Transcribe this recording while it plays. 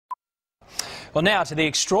Well, now to the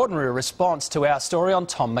extraordinary response to our story on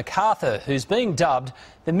Tom McArthur, who's being dubbed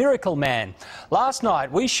the Miracle Man. Last night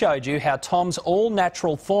we showed you how Tom's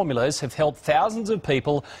all-natural formulas have helped thousands of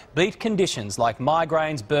people beat conditions like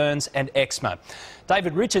migraines, burns and eczema.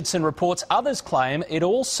 David Richardson reports others claim it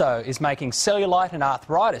also is making cellulite and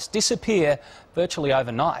arthritis disappear virtually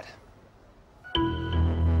overnight.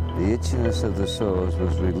 The itchiness of the sores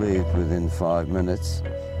was relieved within 5 minutes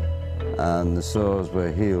and the sores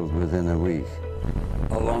were healed within a week.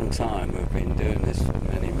 A long time. We've been doing this for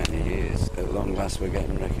many, many years. At long last we're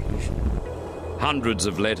getting recognition. Hundreds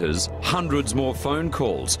of letters, hundreds more phone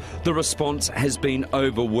calls. The response has been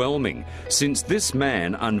overwhelming since this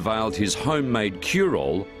man unveiled his homemade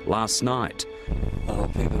cure-all last night. Oh,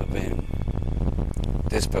 people have been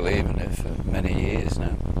disbelieving it for many years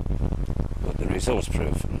now, but the results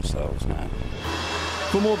prove for themselves now.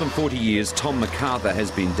 For more than 40 years, Tom McArthur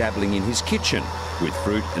has been dabbling in his kitchen with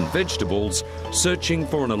fruit and vegetables, searching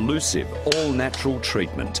for an elusive, all-natural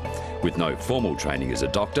treatment. With no formal training as a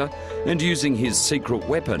doctor and using his secret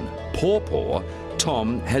weapon, pawpaw,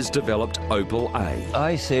 Tom has developed Opal A.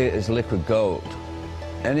 I see it as liquid gold.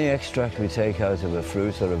 Any extract we take out of a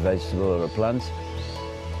fruit or a vegetable or a plant,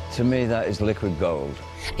 to me that is liquid gold.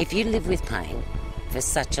 If you live with pain for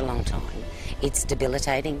such a long time, it's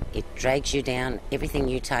debilitating, it drags you down, everything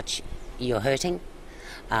you touch, you're hurting.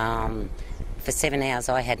 For 7 hours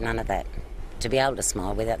I had none of that. To be able to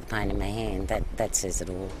smile without the pain in my hand, that says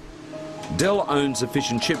it all. Dell owns a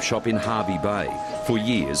fish and chip shop in Hervey Bay. For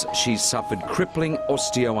years, she's suffered crippling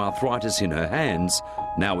osteoarthritis in her hands.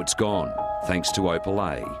 Now it's gone, thanks to Opal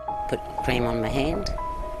A. Put cream on my hand.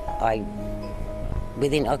 I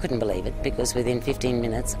couldn't believe it, because within 15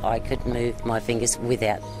 minutes I could move my fingers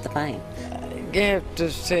without the pain. You have to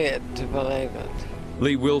see it to believe it.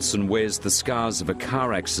 Lee Wilson wears the scars of a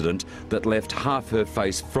car accident that left half her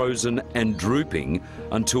face frozen and drooping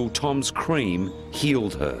until Tom's cream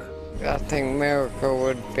healed her. I think miracle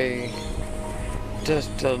would be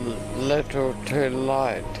just a little too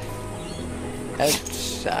light.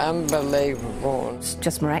 It's unbelievable. It's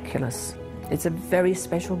just miraculous. It's a very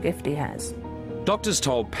special gift he has. Doctors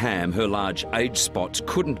told Pam her large age spots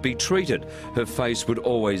couldn't be treated. Her face would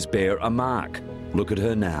always bear a mark. Look at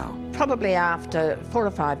her now. Probably after 4 or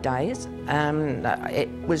 5 days, it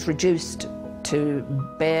was reduced to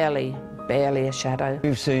barely a shadow.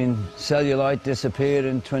 We've seen cellulite disappear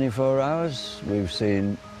in 24 hours. We've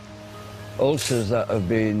seen ulcers that have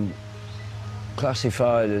been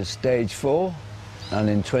classified as stage 4 and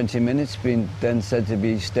in 20 minutes been then said to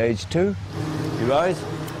be stage 2. You right?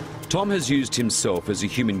 Tom has used himself as a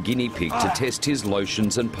human guinea pig to test his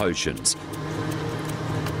lotions and potions.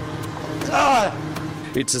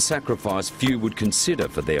 It's a sacrifice few would consider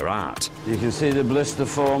for their art. You can see the blister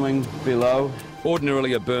forming below.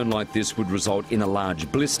 Ordinarily, a burn like this would result in a large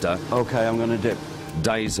blister. OK, I'm going to dip.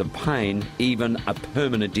 Days of pain, even a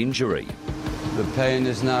permanent injury. The pain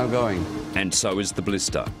is now going. And so is the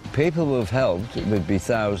blister. People who have helped, it would be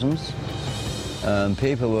thousands.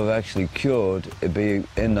 People who have actually cured, it'd be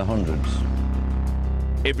in the hundreds.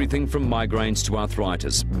 Everything from migraines to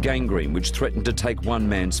arthritis, gangrene which threatened to take one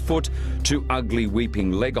man's foot, to ugly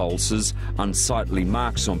weeping leg ulcers, unsightly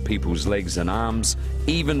marks on people's legs and arms,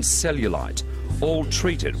 even cellulite, all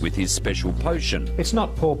treated with his special potion. It's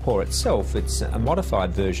not pawpaw itself, it's a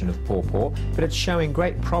modified version of pawpaw, but it's showing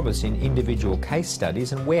great promise in individual case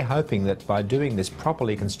studies, and we're hoping that by doing this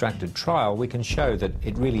properly constructed trial we can show that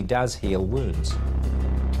it really does heal wounds.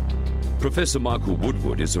 Professor Michael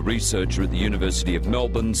Woodward is a researcher at the University of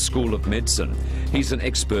Melbourne School of Medicine. He's an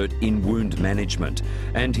expert in wound management,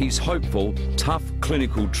 and he's hopeful tough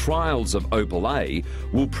clinical trials of Opal A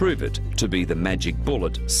will prove it to be the magic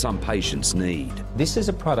bullet some patients need. This is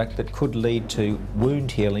a product that could lead to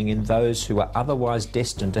wound healing in those who are otherwise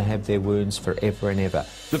destined to have their wounds forever and ever.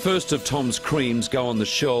 The first of Tom's creams go on the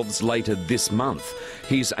shelves later this month.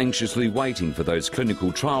 He's anxiously waiting for those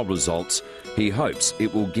clinical trial results. He hopes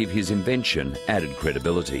it will give his invention added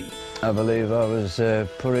credibility. I believe I was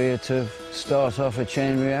put here to start off a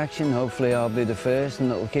chain reaction. Hopefully I'll be the first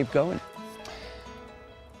and it'll keep going.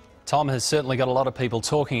 Tom has certainly got a lot of people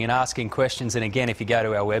talking and asking questions, and again, if you go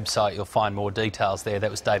to our website you'll find more details there.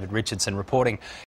 That was David Richardson reporting.